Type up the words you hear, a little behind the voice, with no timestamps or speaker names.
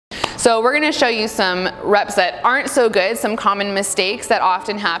So we're gonna show you some reps that aren't so good, some common mistakes that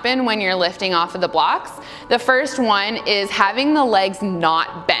often happen when you're lifting off of the blocks. The first one is having the legs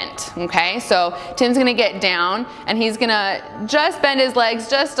not bent, okay? So Tim's gonna get down and he's gonna just bend his legs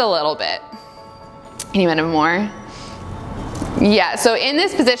just a little bit. Can you bend them more? Yeah, so in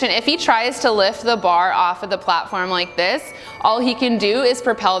this position, if he tries to lift the bar off of the platform like this, all he can do is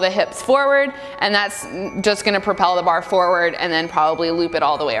propel the hips forward, and that's just gonna propel the bar forward and then probably loop it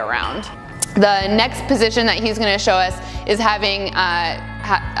all the way around. The next position that he's gonna show us is having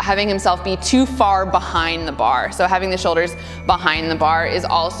himself be too far behind the bar. So having the shoulders behind the bar is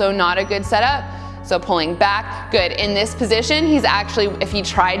also not a good setup. So pulling back, good. In this position, he's actually, if he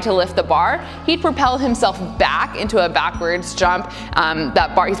tried to lift the bar, he'd propel himself back into a backwards jump.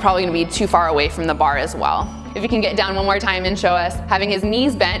 That bar, he's probably gonna be too far away from the bar as well. If you can get down one more time and show us having his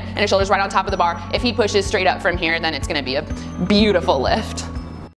knees bent and his shoulders right on top of the bar, if he pushes straight up from here, then it's gonna be a beautiful lift.